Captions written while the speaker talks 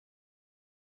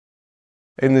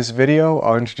In this video,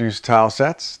 I'll introduce tile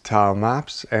sets, tile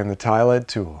maps, and the Tile Add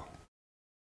tool.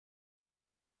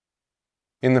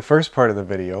 In the first part of the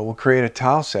video, we'll create a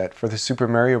tile set for the Super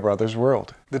Mario Bros.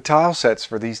 World. The tile sets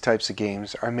for these types of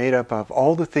games are made up of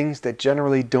all the things that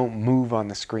generally don't move on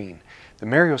the screen. The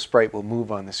Mario sprite will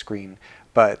move on the screen,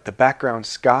 but the background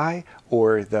sky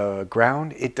or the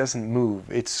ground, it doesn't move,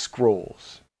 it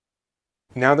scrolls.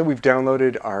 Now that we've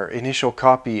downloaded our initial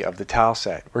copy of the tile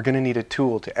set, we're going to need a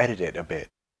tool to edit it a bit.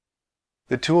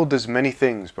 The tool does many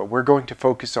things, but we're going to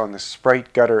focus on the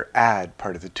Sprite Gutter Add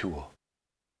part of the tool.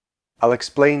 I'll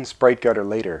explain Sprite Gutter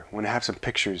later when I have some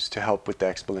pictures to help with the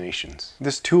explanations.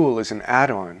 This tool is an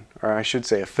add-on, or I should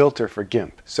say a filter for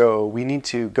GIMP. So we need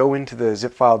to go into the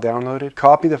zip file downloaded,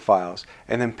 copy the files,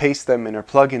 and then paste them in our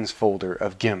plugins folder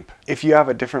of GIMP. If you have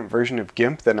a different version of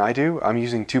GIMP than I do, I'm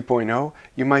using 2.0,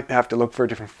 you might have to look for a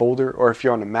different folder, or if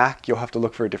you're on a Mac, you'll have to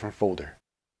look for a different folder.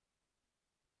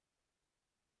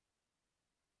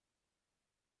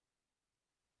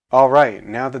 Alright,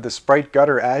 now that the Sprite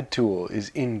Gutter Add tool is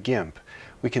in GIMP,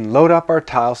 we can load up our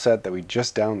tile set that we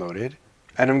just downloaded,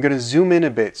 and I'm going to zoom in a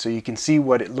bit so you can see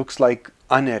what it looks like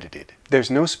unedited. There's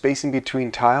no spacing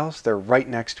between tiles, they're right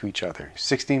next to each other,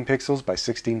 16 pixels by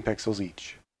 16 pixels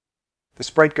each. The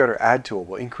Sprite Gutter Add tool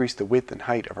will increase the width and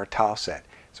height of our tile set,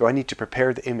 so I need to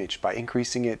prepare the image by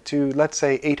increasing it to, let's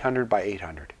say, 800 by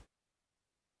 800.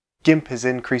 GIMP has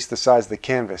increased the size of the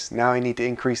canvas, now I need to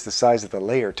increase the size of the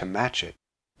layer to match it.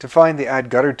 To find the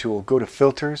Add Gutter tool, go to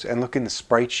Filters and look in the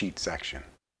Sprite Sheet section.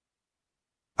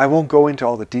 I won't go into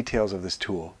all the details of this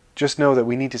tool, just know that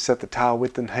we need to set the tile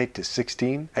width and height to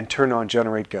 16 and turn on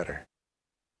Generate Gutter.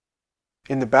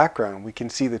 In the background, we can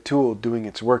see the tool doing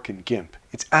its work in GIMP.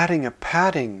 It's adding a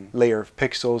padding layer of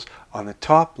pixels on the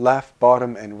top, left,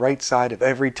 bottom, and right side of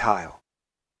every tile.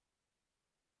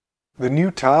 The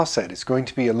new tile set is going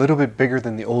to be a little bit bigger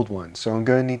than the old one, so I'm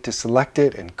going to need to select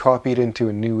it and copy it into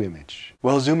a new image.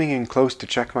 While zooming in close to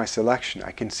check my selection,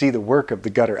 I can see the work of the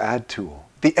Gutter Add tool.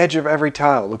 The edge of every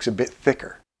tile looks a bit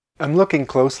thicker. I'm looking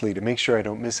closely to make sure I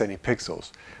don't miss any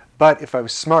pixels, but if I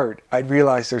was smart, I'd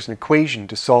realize there's an equation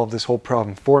to solve this whole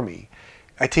problem for me.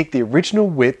 I take the original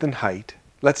width and height,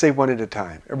 let's say one at a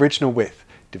time, original width,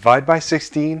 divide by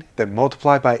 16, then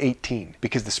multiply by 18,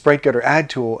 because the Sprite Gutter Add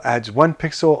tool adds 1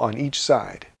 pixel on each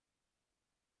side.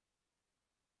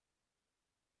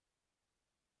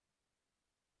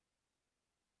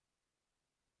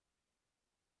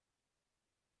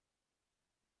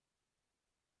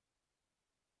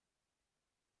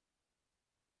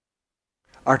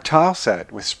 Our tile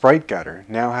set with Sprite Gutter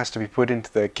now has to be put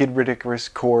into the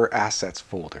libGDX core assets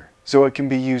folder, so it can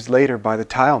be used later by the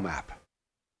tile map.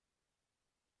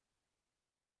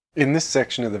 In this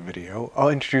section of the video, I'll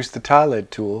introduce the Tile Add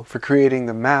tool for creating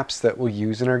the maps that we'll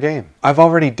use in our game. I've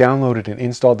already downloaded and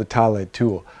installed the Tile Add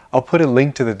tool. I'll put a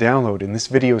link to the download in this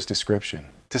video's description.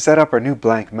 To set up our new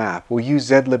blank map, we'll use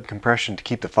zlib compression to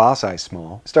keep the file size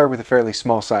small. Start with a fairly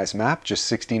small size map, just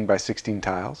 16 by 16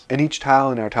 tiles, and each tile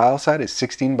in our tile set is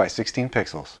 16 by 16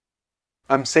 pixels.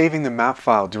 I'm saving the map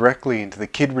file directly into the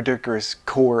libGDX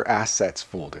core assets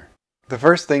folder. The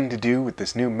first thing to do with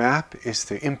this new map is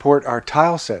to import our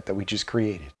tile set that we just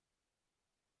created.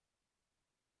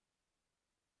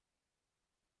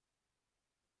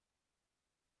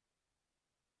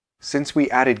 Since we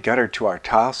added gutter to our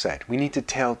tile set, we need to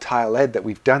tell Tile Add that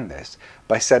we've done this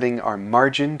by setting our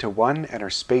margin to 1 and our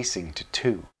spacing to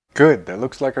 2. Good, that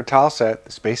looks like our tile set.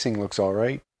 The spacing looks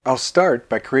alright. I'll start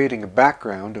by creating a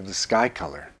background of the sky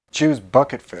color. Choose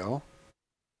Bucket Fill.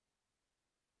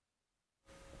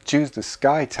 Choose the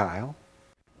sky tile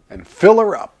and fill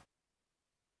her up.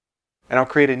 And I'll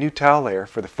create a new tile layer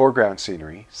for the foreground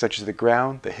scenery, such as the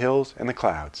ground, the hills, and the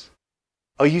clouds.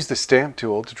 I'll use the stamp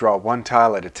tool to draw one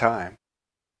tile at a time.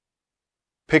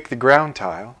 Pick the ground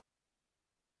tile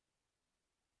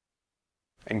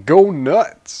and go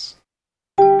nuts.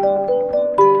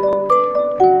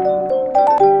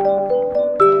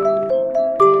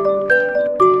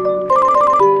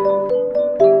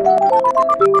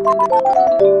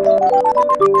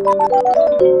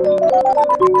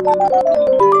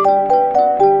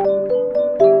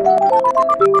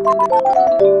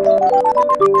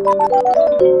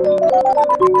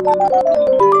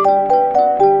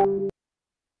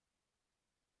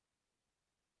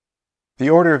 The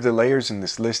order of the layers in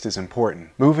this list is important.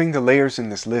 Moving the layers in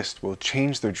this list will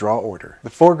change their draw order.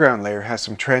 The foreground layer has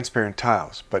some transparent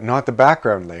tiles, but not the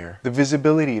background layer. The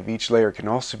visibility of each layer can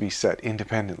also be set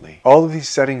independently. All of these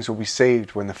settings will be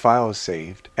saved when the file is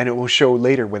saved, and it will show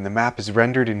later when the map is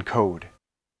rendered in code.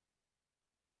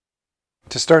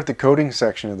 To start the coding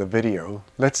section of the video,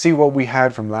 let's see what we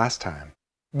had from last time.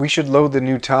 We should load the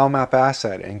new tile map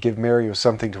asset and give Mario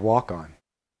something to walk on.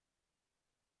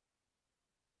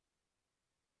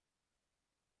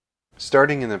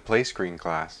 Starting in the Play Screen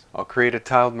class, I'll create a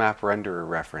tiled map renderer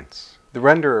reference. The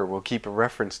renderer will keep a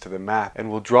reference to the map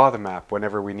and will draw the map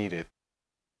whenever we need it.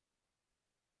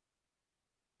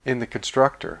 In the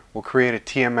constructor, we'll create a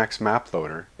TMX map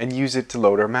loader and use it to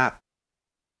load our map.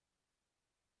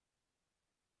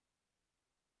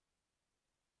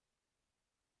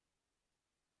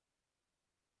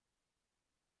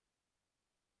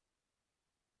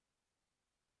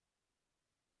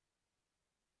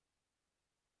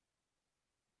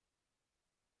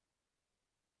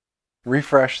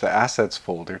 Refresh the Assets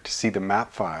folder to see the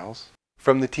map files.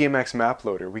 From the TMX map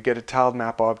loader, we get a tiled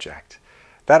map object.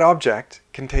 That object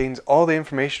contains all the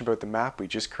information about the map we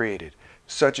just created,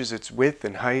 such as its width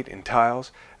and height in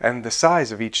tiles, and the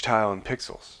size of each tile in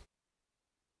pixels.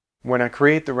 When I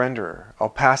create the renderer, I'll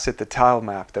pass it the tile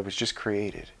map that was just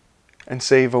created, and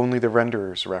save only the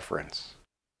renderer's reference.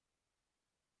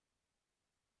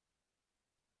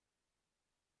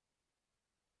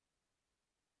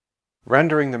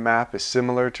 Rendering the map is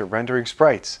similar to rendering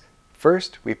sprites.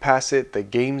 First, we pass it the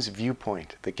game's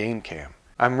viewpoint, the game cam.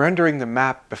 I'm rendering the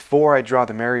map before I draw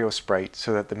the Mario sprite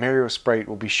so that the Mario sprite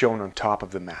will be shown on top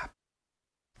of the map.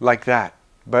 Like that,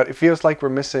 but it feels like we're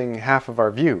missing half of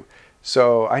our view,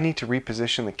 so I need to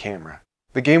reposition the camera.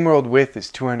 The game world width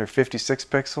is 256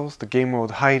 pixels, the game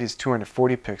world height is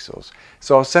 240 pixels,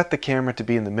 so I'll set the camera to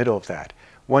be in the middle of that,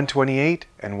 128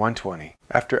 and 120.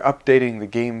 After updating the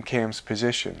game cam's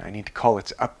position, I need to call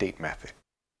its update method.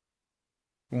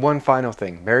 One final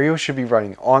thing, Mario should be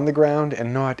running on the ground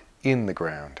and not in the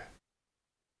ground.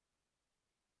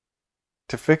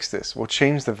 To fix this, we'll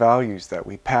change the values that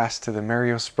we pass to the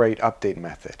Mario Sprite update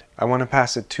method. I want to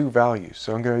pass it 2 values,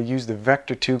 so I'm going to use the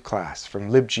Vector2 class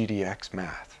from libGDX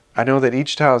math. I know that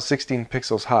each tile is 16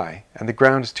 pixels high, and the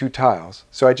ground is 2 tiles,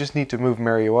 so I just need to move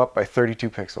Mario up by 32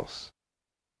 pixels.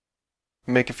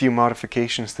 Make a few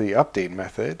modifications to the update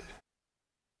method.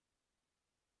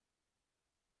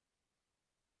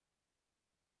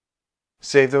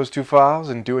 Save those 2 files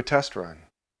and do a test run.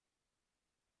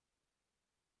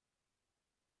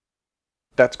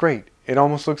 That's great. It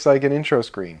almost looks like an intro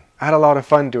screen. I had a lot of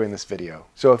fun doing this video.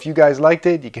 So if you guys liked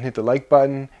it, you can hit the like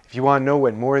button. If you want to know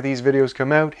when more of these videos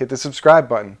come out, hit the subscribe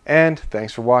button. And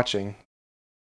thanks for watching.